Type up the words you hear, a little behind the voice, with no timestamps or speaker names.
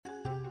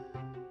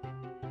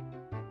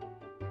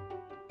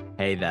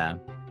Hey there,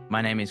 my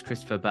name is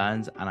Christopher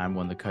Burns and I'm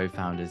one of the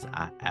co-founders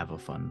at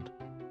Everfund.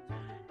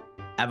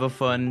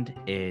 Everfund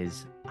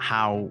is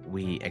how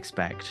we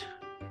expect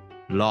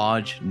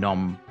large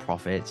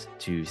non-profits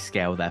to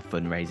scale their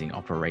fundraising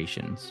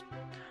operations.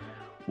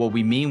 What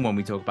we mean when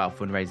we talk about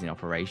fundraising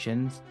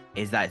operations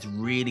is that it's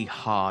really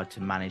hard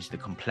to manage the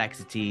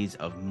complexities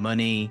of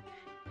money,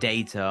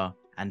 data,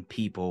 and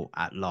people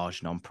at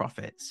large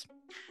non-profits.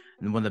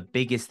 And one of the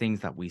biggest things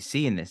that we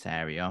see in this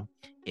area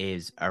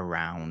is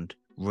around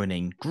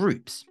running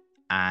groups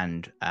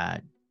and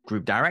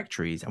group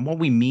directories. And what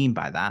we mean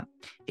by that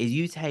is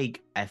you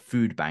take a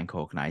food bank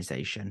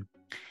organization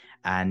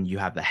and you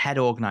have the head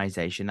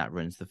organization that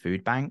runs the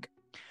food bank,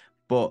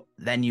 but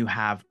then you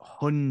have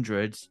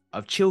hundreds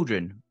of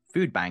children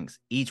food banks.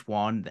 Each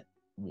one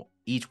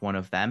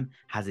of them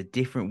has a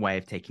different way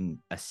of taking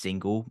a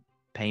single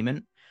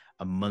payment,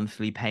 a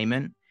monthly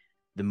payment,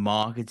 the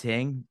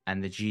marketing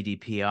and the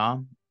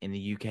GDPR in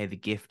the UK, the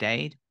gift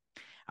aid.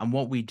 And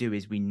what we do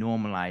is we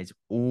normalize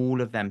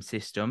all of them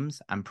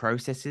systems and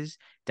processes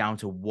down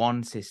to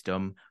one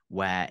system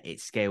where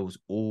it scales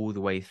all the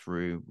way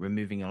through,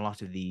 removing a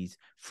lot of these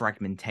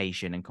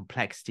fragmentation and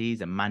complexities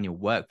and manual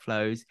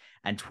workflows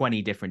and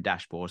 20 different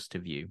dashboards to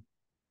view.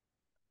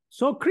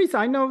 So, Chris,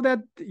 I know that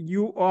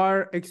you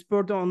are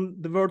expert on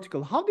the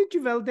vertical. How did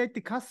you validate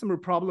the customer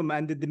problem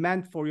and the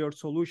demand for your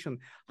solution?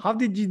 How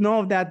did you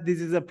know that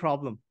this is a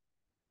problem?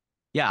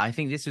 Yeah, I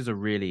think this is a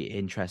really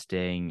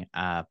interesting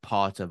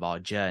part of our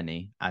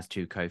journey as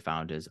two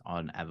co-founders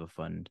on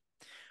Everfund.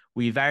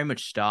 We very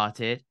much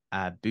started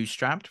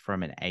bootstrapped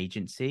from an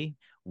agency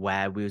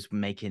where we was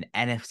making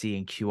NFC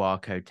and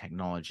QR code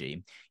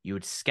technology. You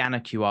would scan a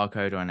QR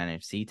code or an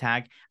NFC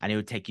tag, and it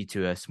would take you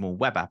to a small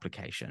web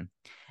application.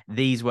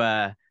 These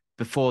were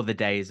before the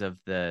days of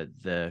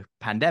the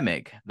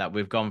pandemic that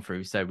we've gone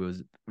through, so it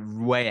was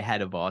way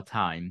ahead of our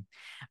time.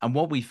 And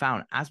what we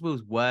found as we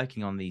was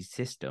working on these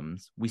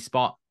systems, we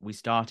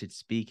started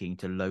speaking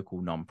to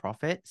local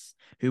nonprofits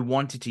who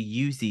wanted to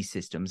use these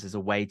systems as a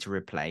way to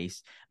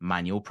replace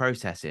manual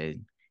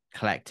processing,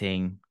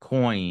 collecting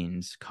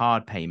coins,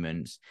 card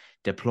payments,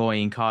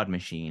 deploying card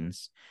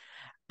machines.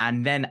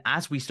 And then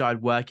as we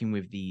started working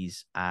with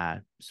these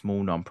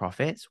small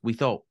nonprofits, we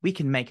thought we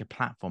can make a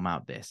platform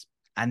out of this.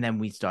 And then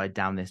we started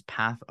down this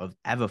path of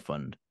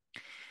Everfund.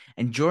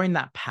 And during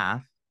that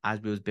path, as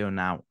we was building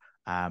out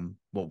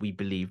what we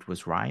believed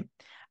was right,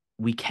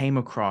 we came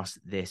across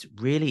this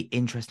really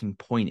interesting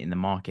point in the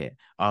market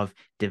of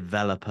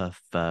developer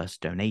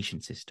first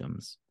donation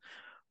systems.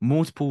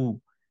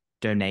 Multiple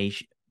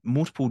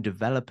multiple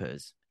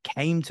developers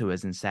came to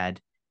us and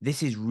said,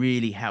 this is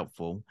really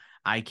helpful.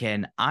 I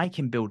can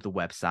build the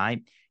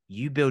website,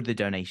 you build the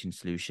donation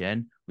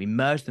solution, we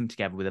merge them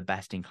together with the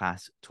best in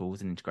class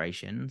tools and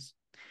integrations,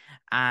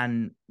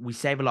 and we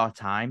save a lot of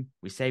time,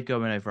 we save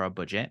going over our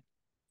budget.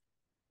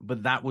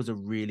 But that was a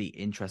really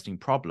interesting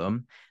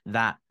problem,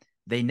 that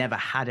they never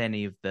had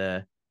any of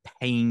the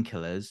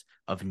painkillers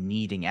of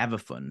needing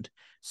Everfund.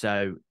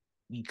 So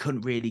you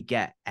couldn't really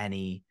get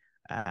any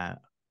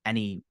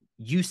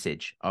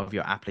usage of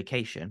your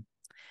application.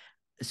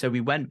 So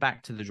we went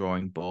back to the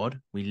drawing board.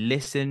 We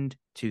listened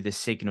to the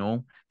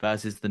signal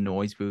versus the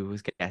noise we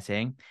was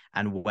getting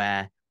and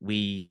where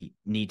we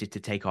needed to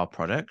take our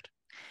product.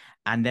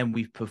 And then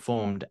we've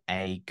performed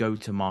a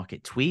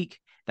go-to-market tweak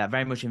that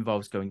very much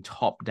involves going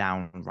top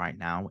down right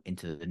now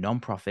into the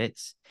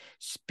nonprofits,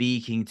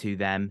 speaking to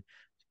them,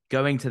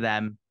 going to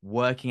them,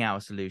 working out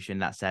a solution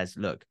that says,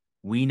 look,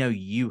 we know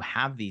you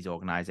have these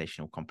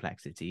organizational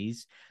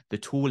complexities. The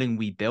tooling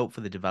we built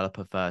for the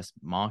developer first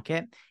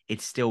market,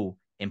 it's still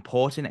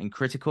important and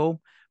critical.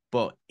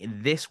 But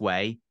in this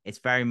way, it's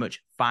very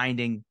much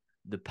finding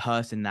the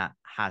person that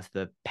has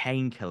the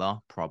painkiller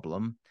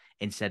problem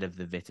instead of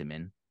the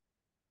vitamin.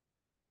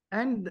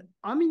 And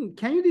I mean,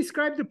 can you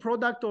describe the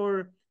product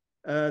or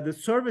the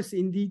service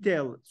in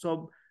detail?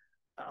 So,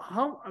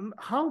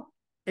 how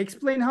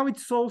explain how it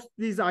solves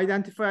this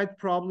identified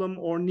problem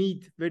or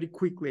need very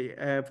quickly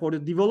for the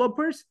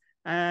developers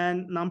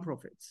and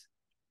nonprofits?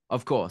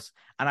 Of course.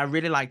 And I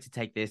really like to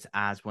take this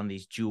as one of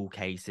these dual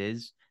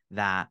cases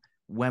that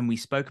when we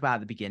spoke about at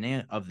the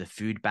beginning of the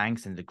food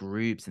banks and the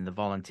groups and the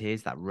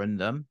volunteers that run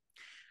them,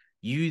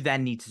 you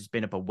then need to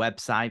spin up a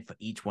website for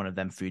each one of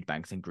them food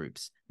banks and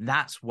groups.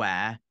 That's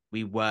where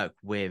we work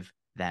with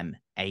them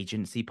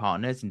agency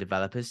partners and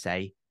developers,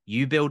 say,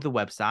 you build the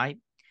website,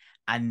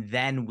 and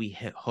then we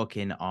hook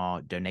in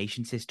our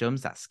donation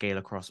systems that scale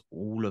across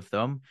all of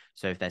them.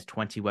 So if there's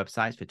 20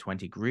 websites for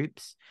 20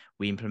 groups,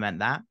 we implement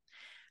that.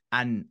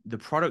 And the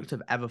product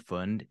of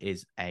Everfund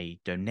is a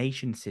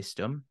donation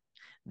system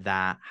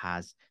that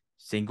has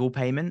single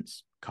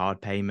payments,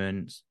 card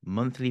payments,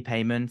 monthly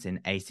payments in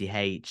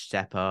ACH,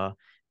 SEPA,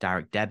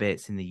 direct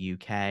debits in the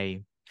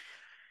UK,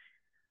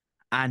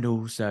 and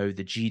also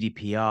the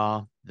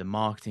GDPR, the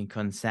marketing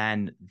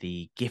consent,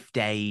 the gift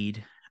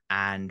aid.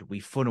 And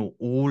we funnel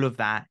all of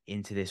that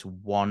into this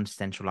one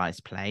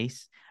centralized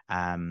place.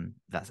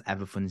 That's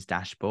Everfund's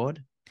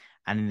dashboard.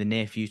 And in the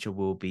near future,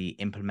 we'll be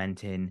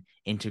implementing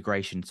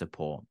integration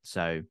support.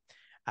 So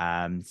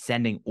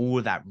sending all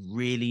of that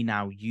really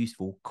now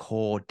useful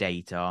core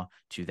data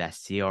to their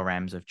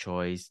CRMs of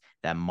choice,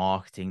 their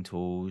marketing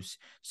tools.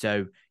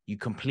 So you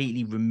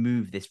completely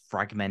remove this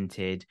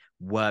fragmented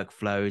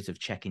workflows of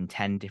checking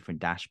 10 different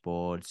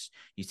dashboards.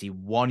 You see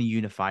one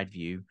unified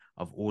view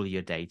of all of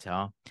your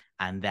data,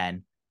 and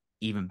then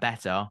even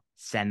better,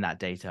 send that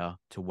data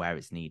to where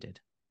it's needed.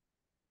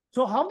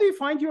 So how do you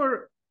find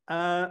your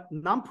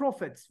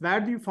nonprofits? Where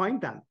do you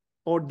find them,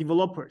 or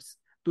developers?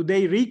 Do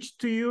they reach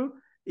to you?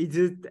 Is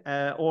it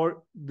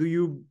or do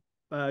you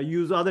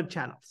use other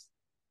channels?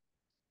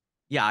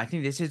 Yeah, I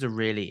think this is a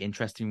really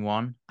interesting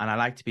one. And I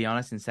like to be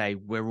honest and say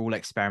we're all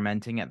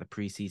experimenting at the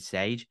pre-seed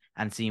stage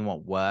and seeing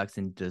what works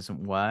and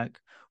doesn't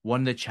work.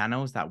 One of the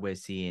channels that we're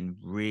seeing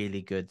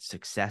really good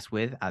success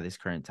with at this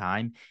current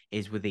time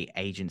is with the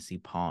agency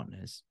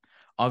partners.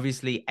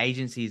 Obviously,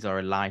 agencies are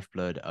a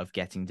lifeblood of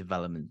getting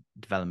development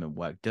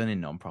work done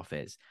in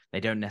nonprofits. They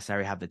don't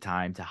necessarily have the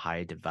time to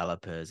hire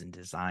developers and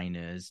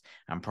designers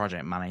and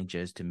project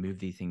managers to move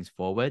these things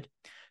forward.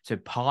 So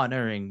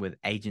partnering with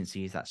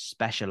agencies that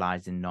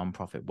specialize in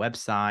nonprofit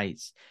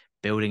websites,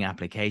 building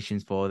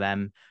applications for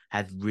them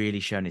has really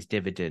shown its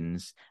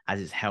dividends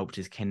as it's helped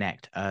us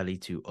connect early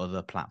to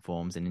other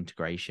platforms and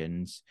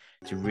integrations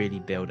to really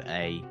build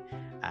a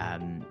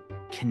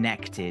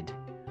connected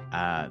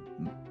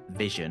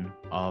vision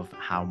of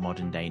how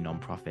modern day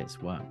nonprofits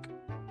work.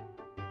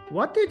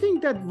 What do you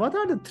think that what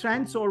are the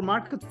trends or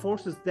market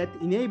forces that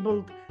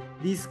enabled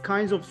these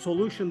kinds of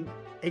solution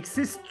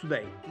exist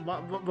today?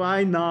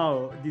 Why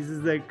now? This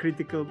is a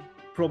critical,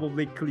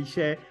 probably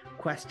cliche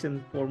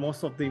question for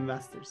most of the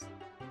investors.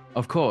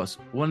 Of course,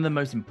 one of the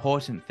most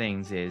important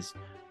things is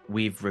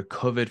we've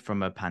recovered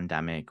from a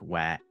pandemic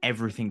where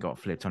everything got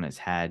flipped on its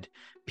head.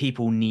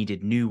 People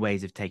needed new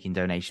ways of taking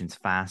donations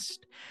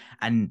fast.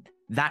 And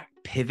that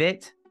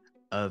pivot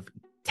of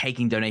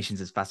taking donations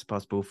as fast as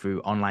possible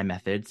through online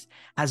methods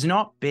has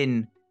not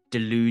been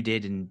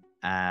diluted and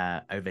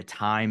over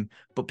time,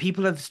 but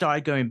people have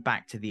started going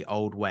back to the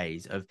old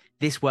ways of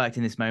this worked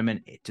in this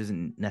moment. It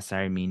doesn't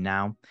necessarily mean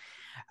now.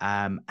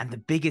 And the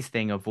biggest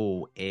thing of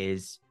all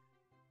is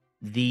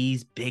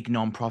these big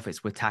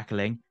nonprofits we're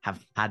tackling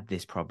have had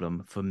this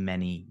problem for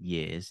many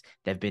years.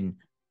 They've been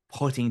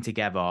putting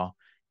together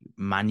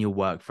manual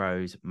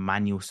workflows,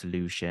 manual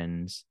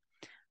solutions,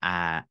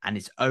 and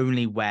it's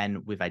only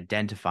when we've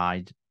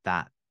identified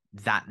that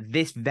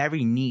this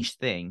very niche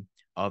thing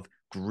of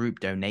group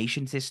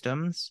donation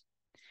systems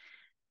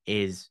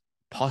is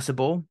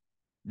possible.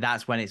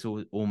 That's when it's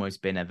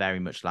almost been a very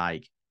much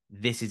like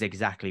this is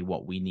exactly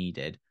what we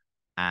needed,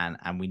 and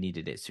we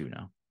needed it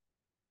sooner.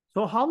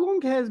 So how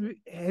long has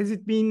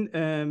it been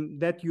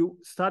that you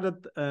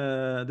started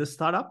the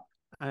startup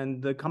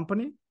and the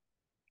company?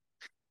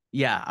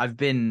 Yeah, I've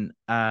been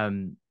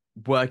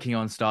working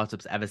on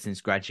startups ever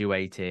since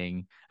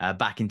graduating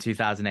back in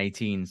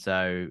 2018.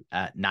 So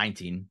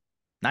 19,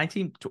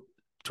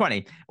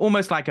 20,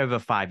 almost like over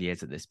 5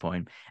 years at this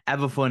point.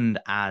 Everfund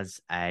as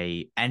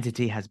a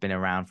entity has been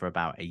around for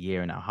about a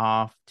year and a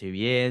half, 2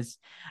 years.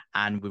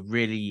 And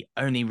we've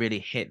only really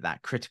hit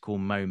that critical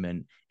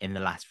moment in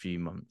the last few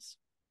months.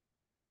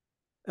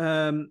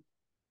 Um,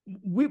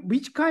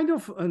 which kind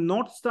of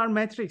North Star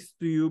metrics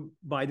do you,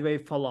 by the way,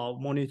 follow,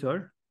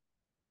 monitor?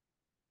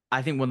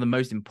 I think one of the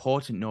most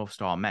important North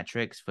Star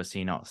metrics for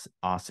seeing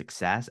our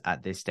success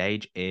at this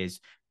stage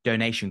is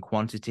donation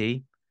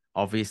quantity.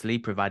 Obviously,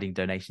 providing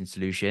donation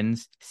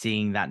solutions,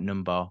 seeing that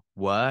number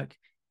work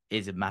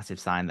is a massive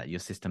sign that your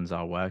systems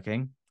are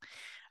working.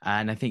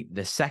 And I think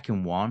the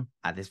second one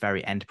at this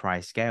very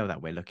enterprise scale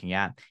that we're looking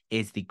at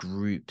is the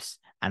groups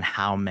and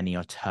how many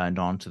are turned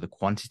on to the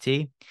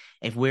quantity.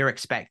 If we're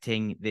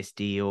expecting this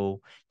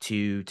deal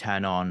to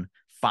turn on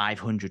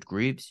 500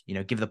 groups,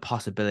 give the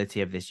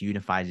possibility of this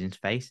unified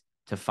interface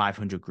to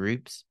 500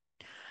 groups.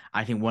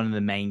 I think one of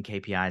the main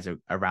KPIs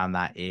around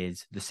that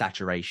is the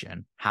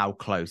saturation. How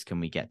close can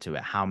we get to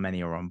it? How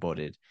many are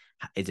onboarded?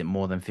 Is it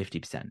more than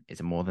 50%? Is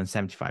it more than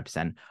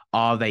 75%?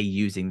 Are they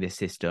using this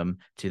system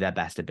to their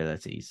best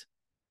abilities?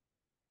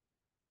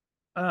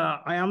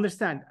 I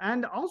understand.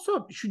 And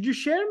also, should you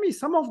share me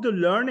some of the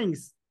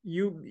learnings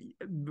you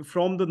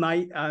from the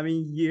night, I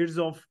mean, years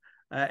of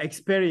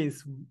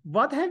experience?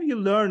 What have you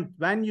learned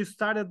when you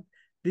started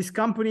this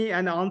company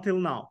and until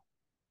now?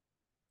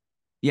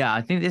 Yeah,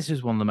 I think this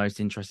is one of the most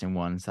interesting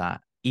ones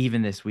that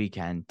even this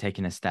weekend,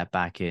 taking a step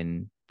back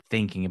in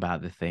thinking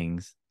about the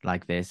things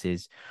like this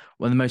is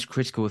one of the most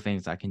critical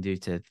things I can do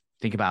to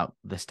think about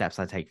the steps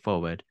I take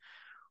forward.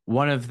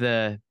 One of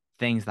the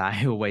things that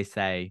I always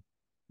say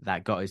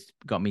that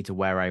got me to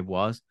where I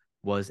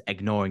was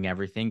ignoring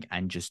everything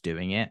and just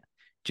doing it,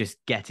 just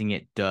getting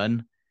it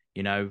done.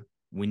 You know,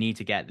 we need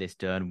to get this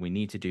done. We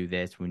need to do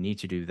this. We need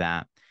to do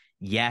that.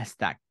 Yes,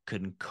 that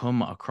can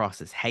come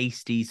across as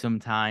hasty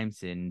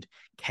sometimes and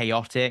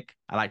chaotic.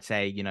 I like to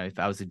say, if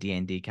I was a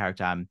D&D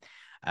character, I'm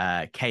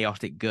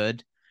chaotic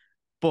good.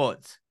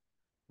 But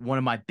one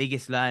of my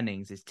biggest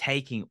learnings is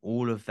taking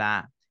all of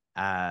that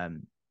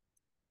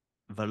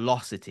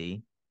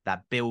velocity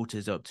that built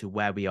us up to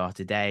where we are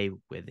today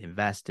with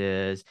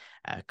investors,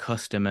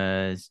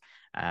 customers,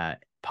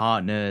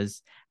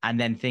 partners, and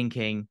then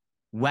thinking,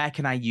 where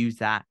can I use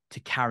that to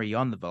carry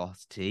on the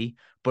velocity?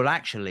 But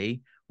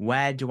actually,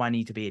 where do I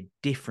need to be a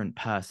different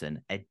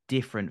person, a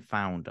different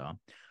founder?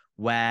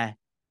 Where,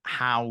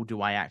 how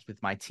do I act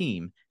with my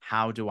team?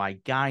 How do I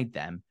guide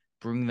them,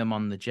 bring them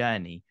on the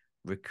journey,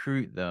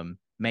 recruit them,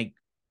 make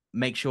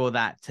sure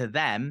that to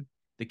them,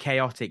 the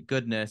chaotic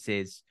goodness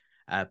is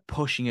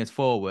pushing us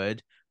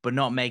forward, but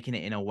not making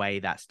it in a way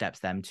that steps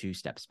them 2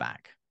 steps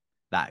back,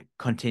 that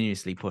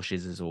continuously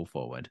pushes us all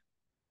forward.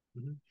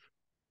 Mhm.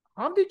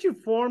 How did you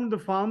form the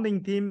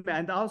founding team,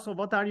 and also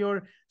what are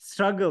your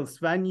struggles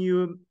when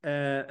you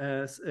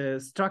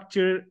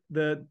structure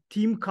the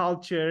team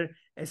culture,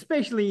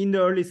 especially in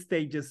the early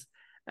stages,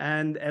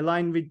 and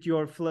align with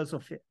your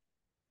philosophy?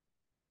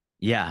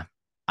 Yeah,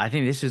 I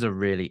think this is a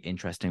really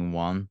interesting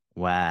one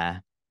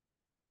where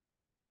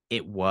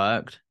it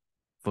worked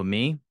for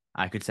me.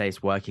 I could say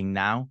it's working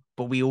now,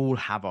 but we all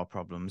have our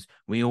problems.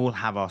 We all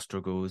have our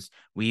struggles.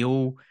 We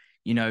all,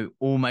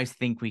 almost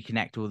think we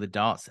connect all the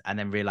dots and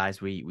then realize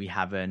we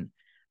haven't.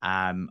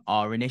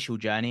 Our initial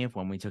journey of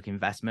when we took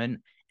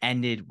investment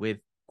ended with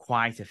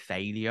quite a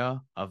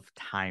failure of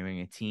hiring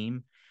a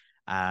team.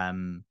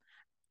 Um,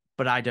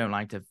 but I don't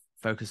like to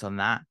focus on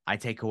that. I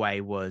take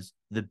away was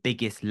the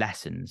biggest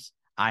lessons.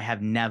 I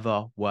have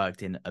never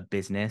worked in a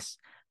business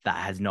that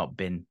has not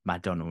been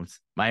McDonald's.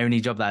 My only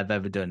job that I've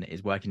ever done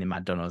is working in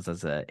McDonald's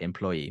as an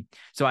employee.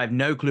 So I have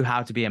no clue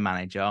how to be a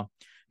manager,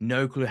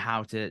 no clue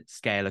how to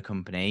scale a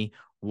company.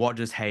 What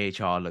does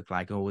HR look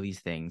like? All these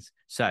things.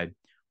 So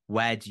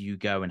where do you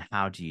go and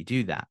how do you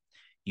do that?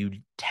 You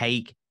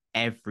take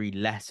every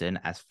lesson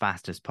as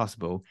fast as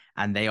possible,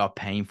 and they are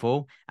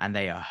painful and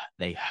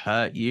they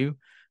hurt you,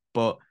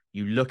 but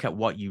you look at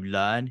what you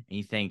learn and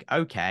you think,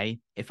 okay,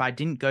 if I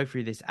didn't go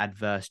through this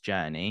adverse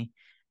journey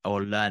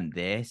or learn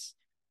this,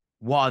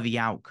 what are the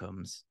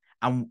outcomes?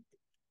 And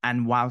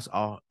whilst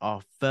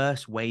our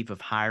first wave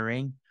of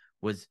hiring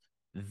was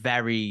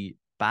very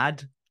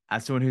bad,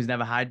 as someone who's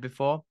never hired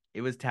before,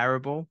 it was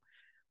terrible.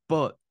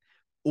 But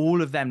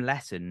all of them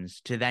lessons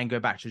to then go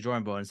back to the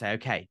drawing board and say,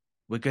 okay,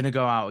 we're going to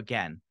go out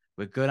again.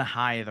 We're going to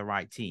hire the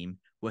right team.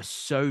 Were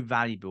so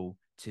valuable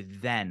to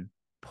then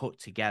put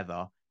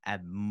together a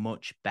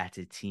much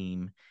better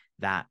team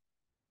that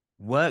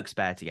works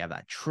better together,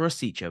 that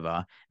trusts each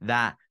other,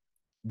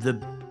 the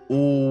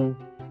all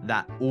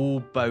that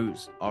all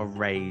boats are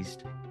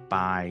raised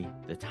by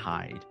the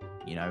tide.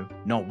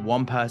 Not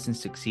one person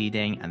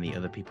succeeding and the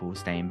other people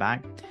staying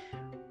back,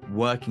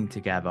 working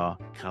together,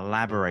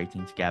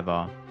 collaborating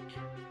together,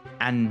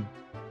 and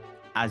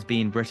as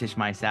being British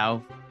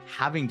myself,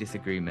 having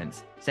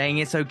disagreements, saying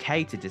it's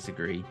okay to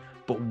disagree,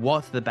 but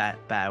what's the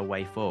better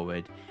way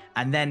forward?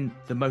 And then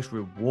the most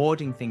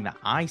rewarding thing that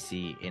I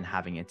see in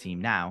having a team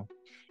now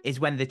is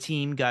when the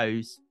team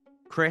goes,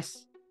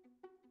 Chris,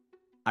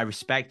 I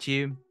respect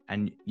you,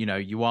 and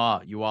you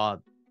are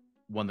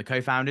one of the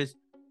co-founders,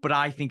 but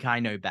I think I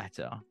know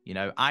better.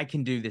 I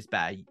can do this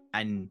better.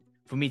 And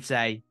for me to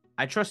say,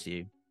 I trust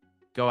you,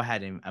 go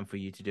ahead and for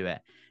you to do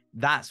it.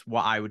 That's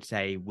what I would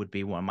say would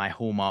be one of my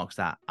hallmarks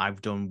that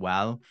I've done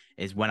well,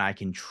 is when I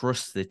can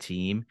trust the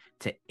team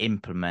to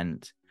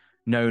implement,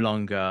 no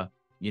longer,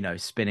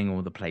 spinning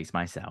all the plates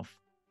myself.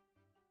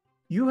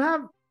 You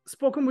have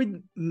spoken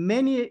with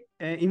many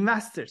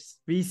investors,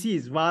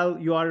 VCs, while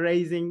you are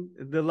raising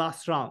the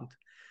last round.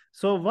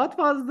 So what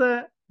was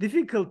the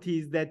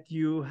difficulties that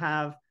you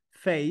have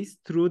faced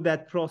through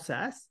that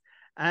process?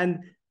 And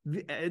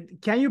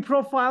can you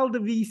profile the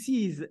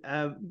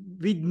VCs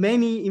with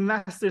many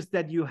investors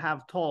that you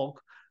have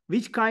talked?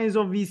 Which kinds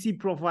of VC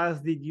profiles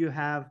did you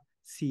have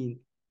seen?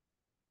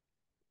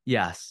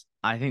 Yes,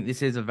 I think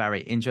this is a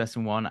very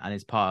interesting one, and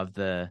it's part of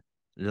the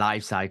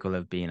life cycle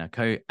of being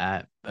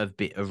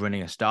of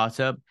running a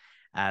startup.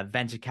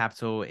 Venture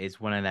capital is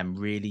one of them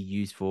really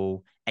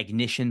useful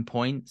ignition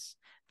points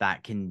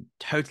that can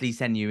totally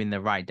send you in the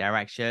right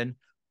direction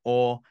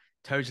or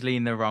totally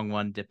in the wrong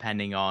one,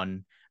 depending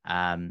on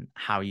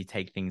how you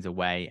take things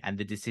away and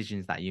the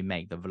decisions that you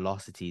make, the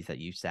velocities that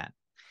you set.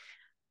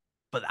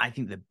 But I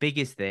think the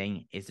biggest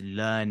thing is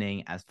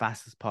learning as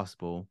fast as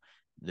possible.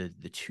 The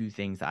two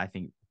things that I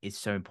think is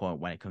so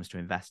important when it comes to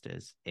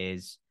investors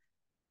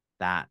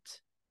that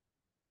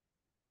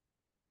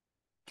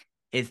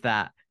is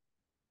that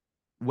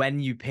when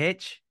you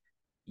pitch,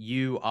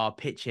 you are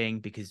pitching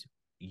because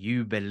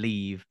you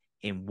believe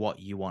in what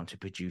you want to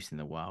produce in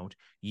the world.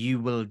 You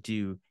will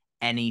do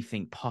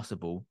anything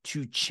possible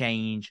to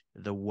change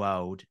the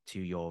world to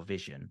your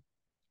vision.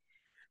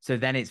 So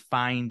then it's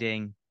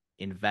finding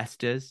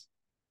investors,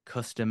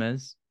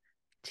 customers,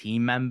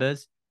 team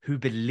members who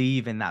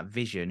believe in that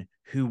vision,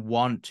 who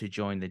want to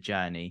join the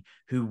journey,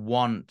 who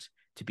want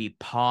to be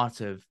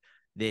part of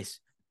this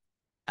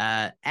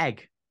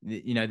egg,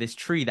 this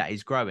tree that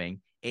is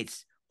growing.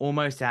 It's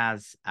almost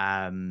as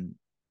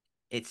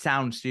it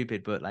sounds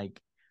stupid, but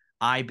like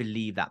I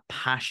believe that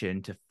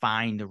passion to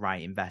find the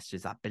right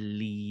investors that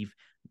believe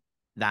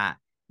that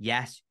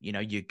yes,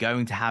 you're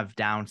going to have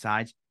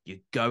downsides. You're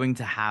going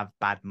to have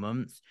bad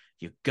months.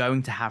 You're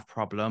going to have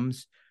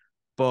problems.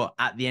 But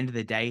at the end of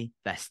the day,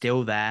 they're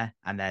still there,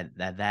 and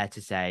they're there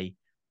to say,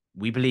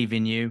 we believe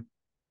in you.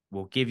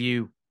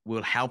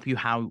 We'll help you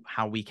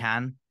how we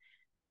can,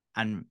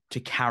 and to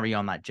carry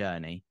on that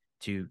journey,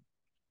 to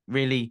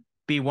really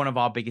be one of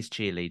our biggest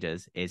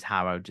cheerleaders is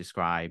how I would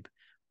describe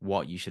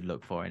what you should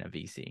look for in a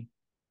VC.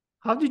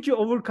 How did you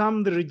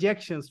overcome the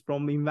rejections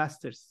from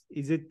investors?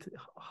 Is it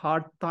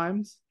hard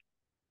times?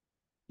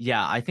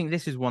 Yeah, I think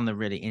this is one of the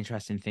really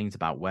interesting things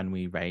about when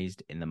we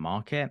raised in the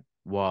market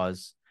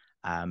was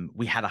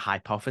we had a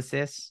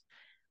hypothesis.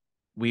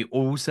 We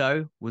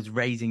also was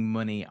raising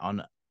money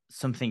on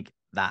something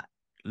that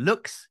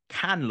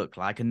can look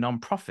like a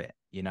non-profit,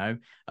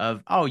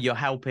 of, oh, you're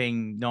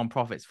helping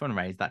non-profits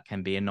fundraise. That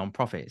can be a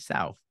non-profit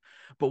itself.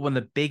 But one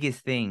of the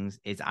biggest things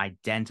is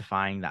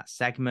identifying that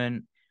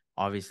segment.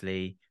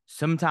 Obviously,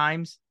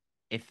 sometimes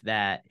if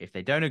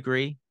they don't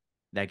agree,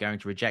 they're going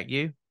to reject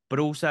you. But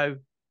also,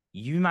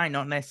 you might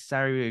not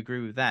necessarily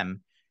agree with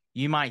them.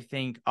 You might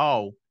think,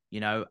 oh,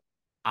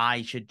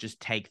 I should just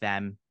take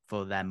them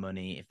for their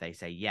money if they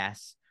say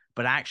yes.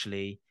 But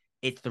actually,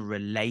 it's the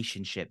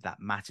relationship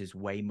that matters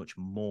way much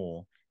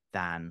more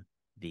than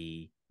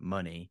the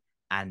money.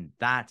 And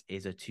that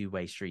is a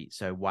two-way street.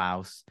 So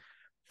whilst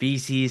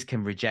VCs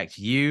can reject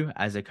you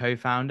as a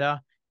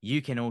co-founder,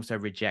 you can also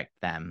reject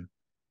them.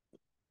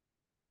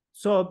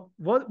 So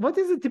what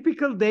is a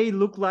typical day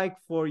look like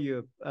for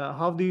you?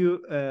 How do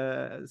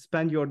you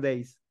spend your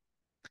days?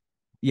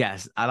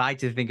 Yes, I like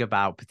to think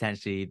about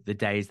potentially the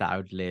days that I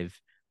would live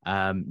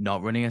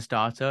not running a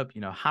startup.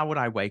 How would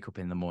I wake up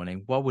in the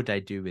morning? What would I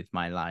do with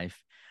my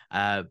life?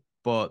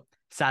 But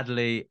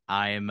sadly,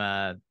 I am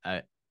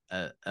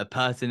a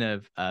person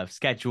of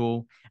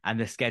schedule, and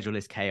the schedule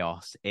is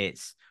chaos.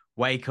 It's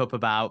wake up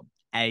about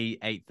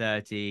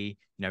 8:30,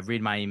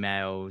 read my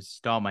emails,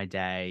 start my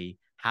day,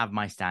 have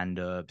my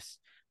stand-ups,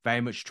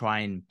 very much try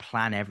and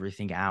plan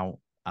everything out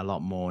a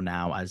lot more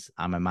now as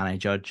I'm a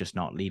manager, just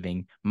not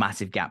leaving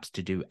massive gaps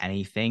to do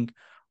anything.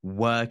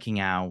 Working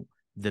out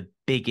the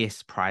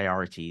biggest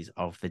priorities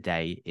of the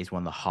day is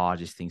one of the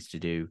hardest things to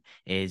do.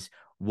 Is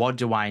what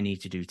do I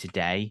need to do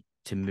today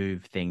to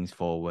move things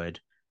forward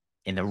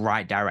in the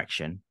right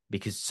direction?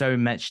 Because so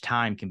much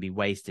time can be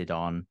wasted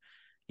on,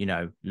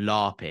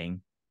 LARPing,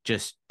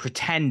 just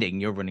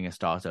pretending you're running a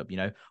startup.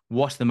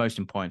 What's the most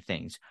important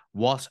things?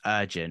 What's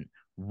urgent?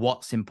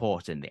 What's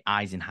important, the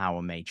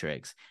Eisenhower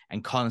matrix,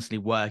 and constantly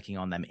working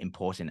on them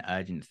important,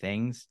 urgent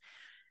things.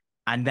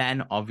 And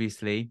then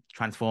obviously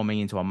transforming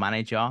into a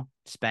manager,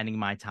 spending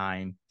my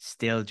time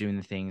still doing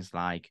the things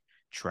like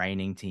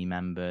training team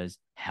members,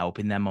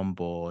 helping them on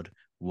board,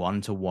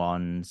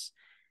 one-to-ones,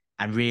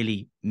 and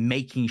really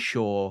making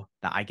sure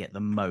that I get the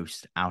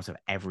most out of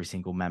every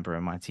single member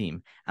of my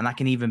team. And that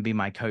can even be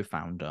my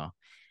co-founder.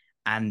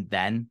 And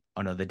then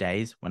on other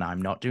days when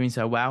I'm not doing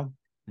so well,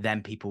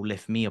 then people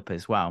lift me up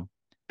as well.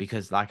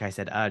 Because like I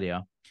said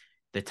earlier,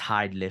 the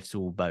tide lifts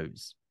all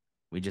boats.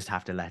 We just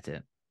have to let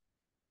it.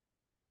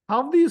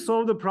 How do you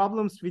solve the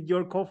problems with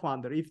your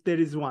co-founder, if there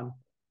is one?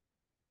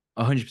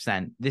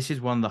 100%. This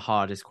is one of the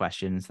hardest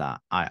questions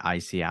that I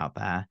see out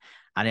there.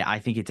 And I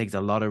think it takes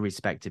a lot of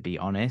respect to be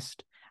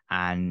honest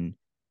and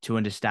to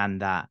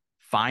understand that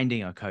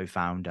finding a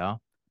co-founder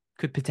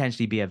could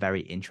potentially be a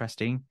very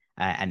interesting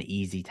and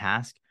easy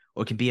task,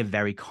 or it can be a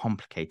very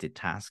complicated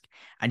task.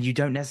 And you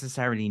don't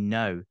necessarily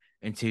know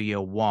until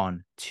you're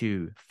 1,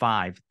 2,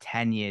 5,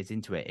 10 years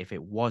into it if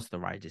it was the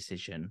right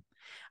decision.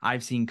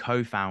 I've seen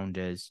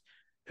co-founders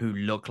who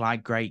look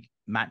like great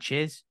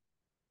matches,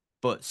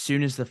 but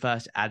soon as the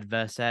first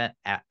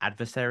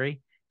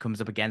adversary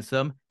comes up against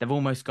them, they've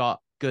almost got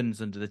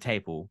guns under the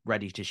table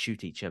ready to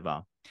shoot each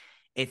other.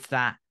 It's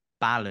that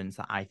balance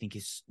that I think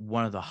is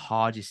one of the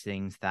hardest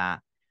things,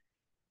 that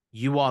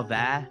you are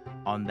there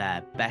on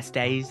their best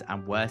days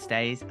and worst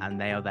days, and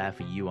they are there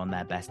for you on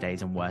their best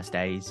days and worst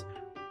days.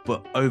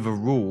 But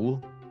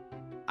overall,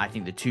 I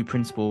think the two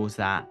principles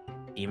that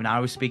even I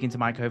was speaking to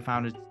my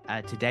co-founder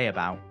today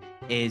about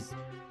is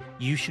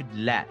you should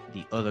let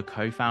the other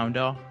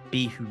co-founder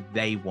be who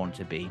they want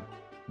to be.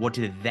 What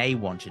do they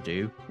want to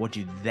do? What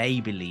do they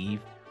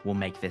believe will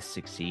make this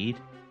succeed?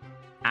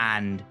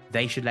 And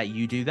they should let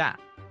you do that.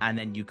 And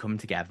then you come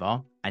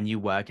together and you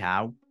work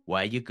out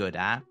where you're good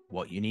at,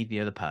 what you need the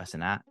other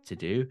person at to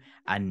do,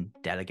 and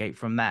delegate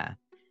from there.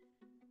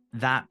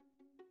 That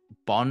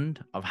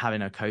bond of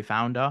having a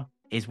co-founder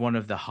is one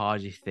of the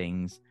hardest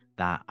things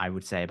that I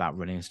would say about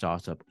running a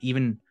startup,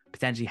 even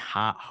potentially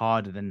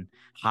harder than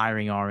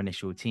hiring our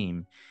initial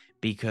team,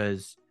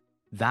 because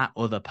that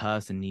other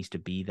person needs to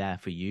be there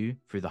for you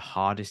through the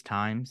hardest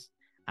times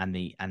and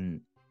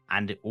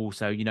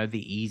also,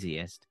 the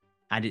easiest.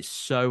 And it's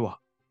so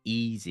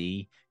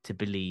easy to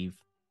believe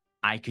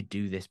I could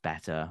do this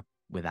better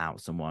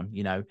without someone.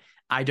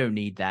 I don't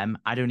need them.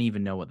 I don't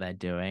even know what they're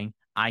doing.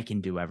 I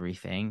can do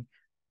everything.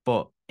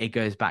 But it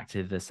goes back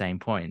to the same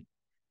point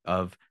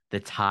of the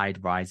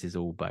tide rises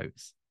all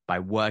boats. By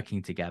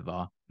working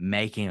together,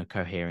 making a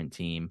coherent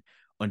team,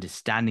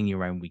 understanding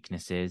your own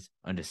weaknesses,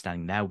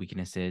 understanding their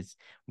weaknesses.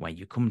 When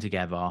you come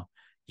together,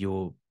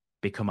 you'll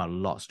become a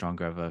lot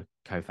stronger of a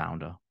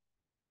co-founder.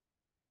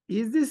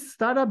 Is this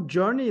startup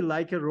journey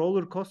like a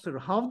roller coaster?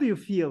 How do you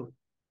feel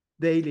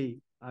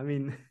daily? I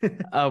mean,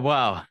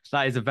 Well,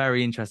 that is a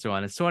very interesting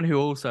one. As someone who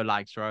also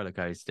likes roller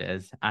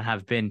coasters and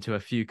have been to a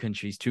few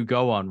countries to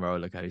go on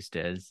roller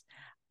coasters,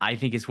 I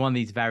think it's one of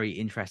these very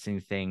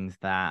interesting things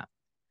that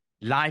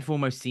life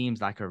almost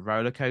seems like a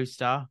roller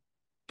coaster,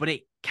 but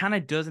it kind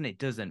of does and it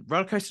doesn't.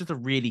 Roller coasters are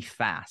really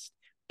fast,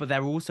 but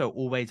they're also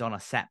always on a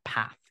set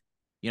path.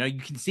 You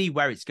can see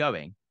where it's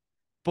going,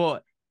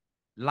 but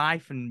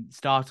life and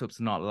startups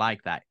are not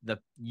like that.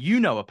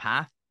 A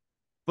path,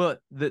 but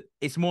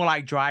it's more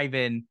like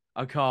driving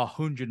a car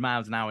 100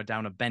 miles an hour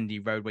down a bendy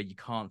road where you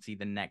can't see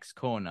the next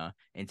corner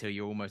until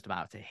you're almost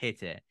about to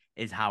hit it,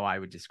 is how I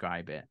would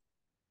describe it.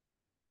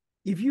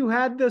 if you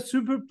had the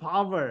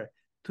superpower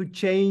to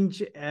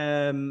change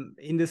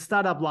in the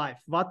startup life,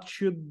 what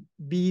should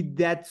be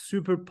that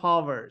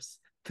superpowers?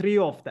 Three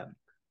of them.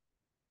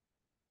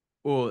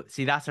 Well,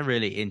 see, that's a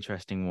really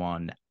interesting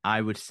one.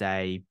 I would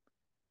say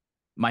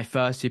my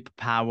first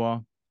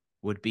superpower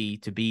would be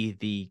to be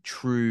the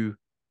true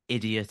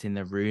idiot in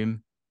the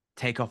room,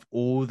 take off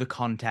all the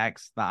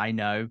context that I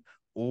know,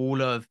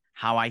 all of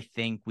how I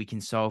think we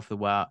can solve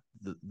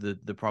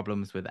the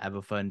problems with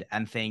Everfund,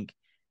 and think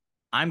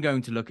I'm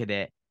going to look at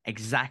it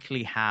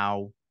exactly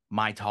how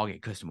my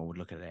target customer would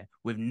look at it,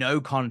 with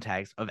no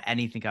context of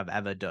anything I've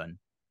ever done,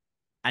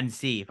 and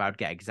see if I would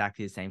get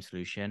exactly the same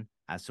solution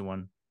as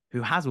someone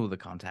who has all the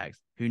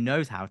context, who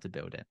knows how to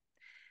build it.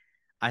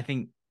 I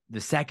think the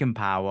second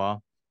power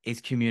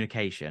is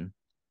communication.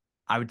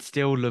 I would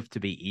still love to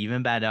be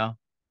even better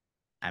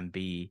and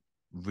be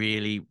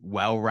really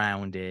well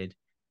rounded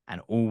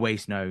and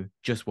always know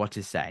just what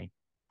to say.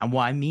 And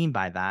what I mean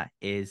by that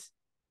is,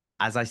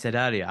 as I said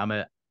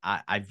earlier,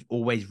 I've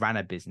always ran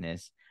a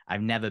business.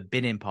 I've never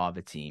been in part of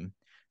a team.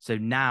 So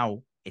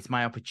now it's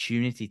my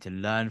opportunity to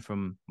learn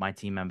from my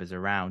team members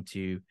around,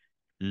 to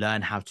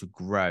learn how to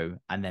grow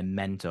and then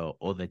mentor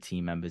other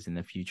team members in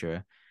the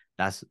future.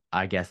 That's,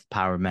 I guess,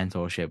 power of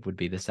mentorship would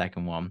be the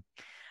second one.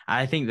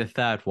 I think the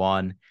third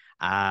one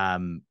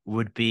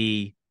would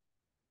be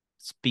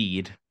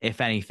speed,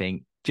 if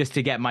anything, just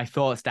to get my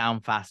thoughts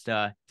down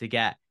faster, to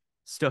get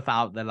stuff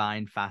out the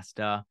line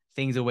faster.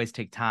 Things always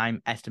take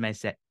time.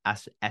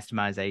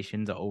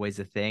 Estimations are always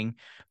a thing,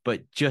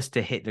 but just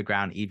to hit the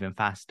ground even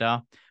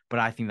faster. But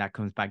I think that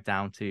comes back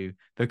down to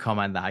the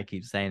comment that I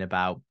keep saying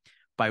about,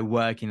 by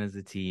working as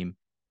a team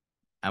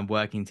and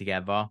working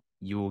together,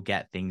 you will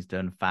get things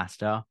done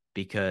faster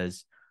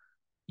because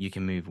you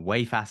can move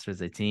way faster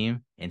as a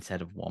team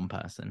instead of one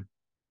person.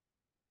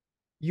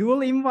 You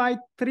will invite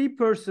three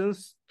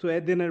persons to a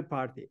dinner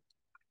party,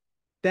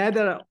 dead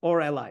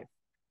or alive.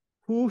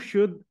 Who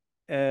should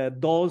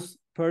those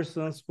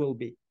persons will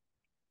be?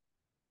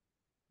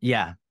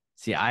 Yeah.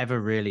 See, I have a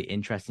really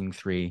interesting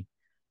three.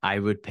 I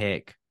would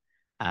pick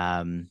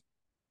um,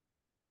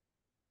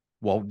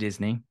 Walt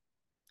Disney,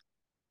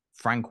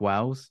 Frank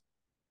Wells,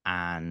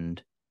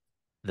 and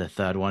the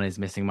third one is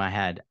missing my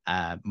head,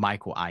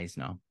 Michael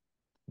Eisner.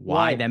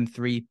 Why Why? them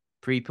three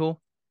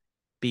people?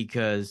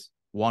 Because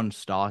one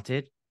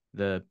started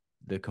the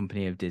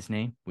company of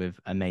Disney with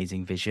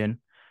amazing vision,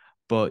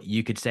 but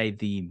you could say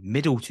the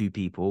middle two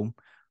people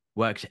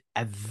worked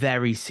a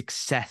very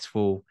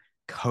successful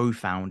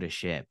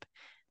co-foundership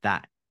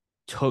that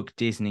took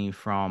Disney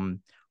from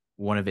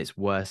one of its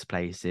worst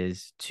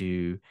places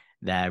to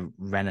their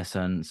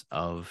renaissance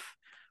of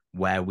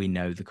where we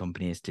know the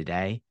company is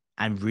today,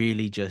 and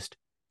really just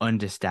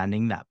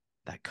understanding that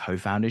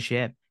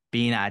co-foundership,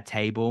 being at a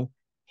table,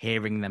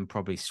 hearing them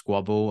probably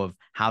squabble of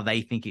how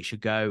they think it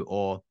should go,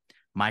 or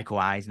Michael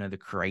Eisner, the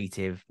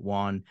creative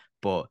one,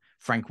 but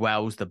Frank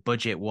Wells, the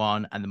budget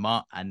one,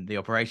 and the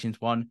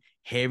operations one,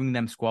 hearing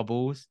them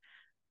squabbles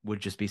would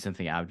just be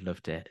something I would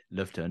love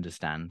to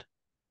understand.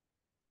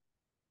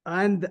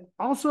 And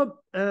also,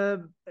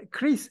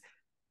 Chris,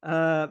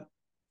 uh,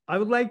 I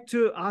would like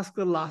to ask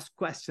the last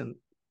question.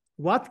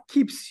 What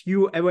keeps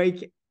you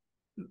awake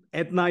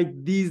at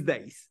night these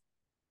days?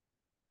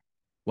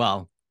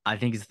 Well, I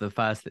think it's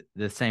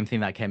the same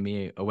thing that kept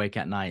me awake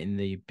at night in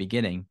the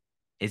beginning,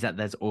 is that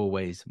there's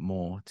always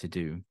more to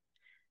do.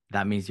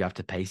 That means you have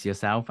to pace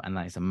yourself, and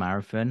that is a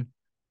marathon.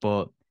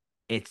 But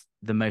it's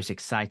the most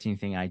exciting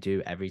thing I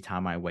do every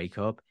time I wake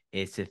up,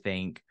 is to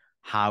think,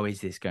 how is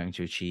this going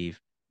to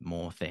achieve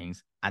more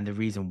things? And the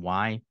reason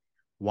why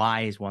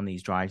is one of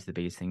these drives the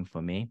biggest thing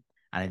for me.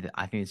 And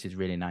I think this is a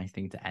really nice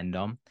thing to end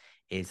on,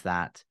 is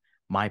that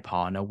my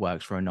partner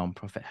works for a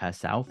nonprofit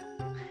herself,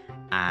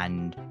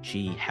 and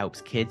she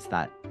helps kids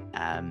that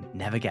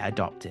never get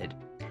adopted,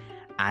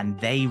 and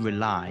they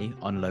rely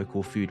on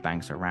local food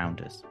banks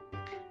around us.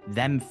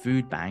 Them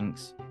food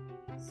banks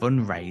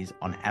fundraise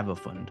on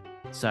Everfund.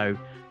 So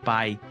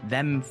by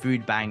them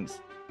food banks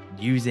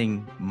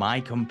using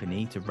my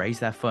company to raise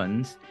their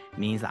funds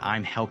means that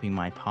I'm helping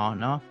my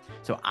partner.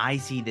 So I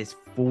see this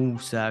full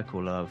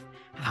circle of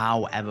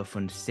how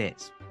Everfund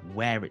sits,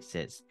 where it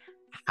sits,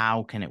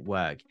 how can it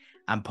work.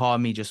 And part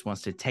of me just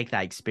wants to take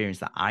that experience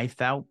that I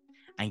felt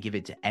and give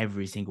it to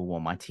every single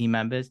one of my team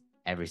members,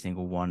 every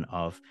single one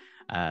of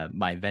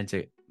my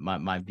venture,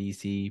 my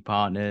VC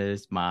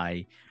partners,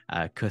 my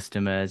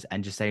customers,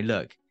 and just say,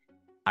 look,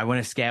 I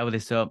want to scale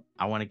this up.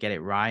 I want to get it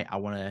right. I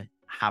want to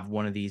have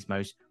one of these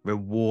most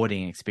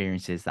rewarding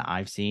experiences that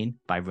I've seen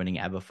by running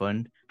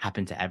Everfund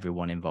happen to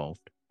everyone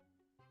involved.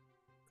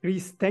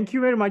 Chris, thank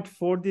you very much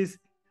for this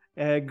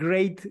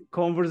great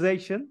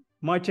conversation.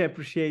 Much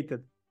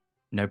appreciated.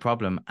 No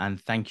problem. And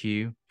thank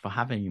you for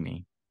having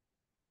me.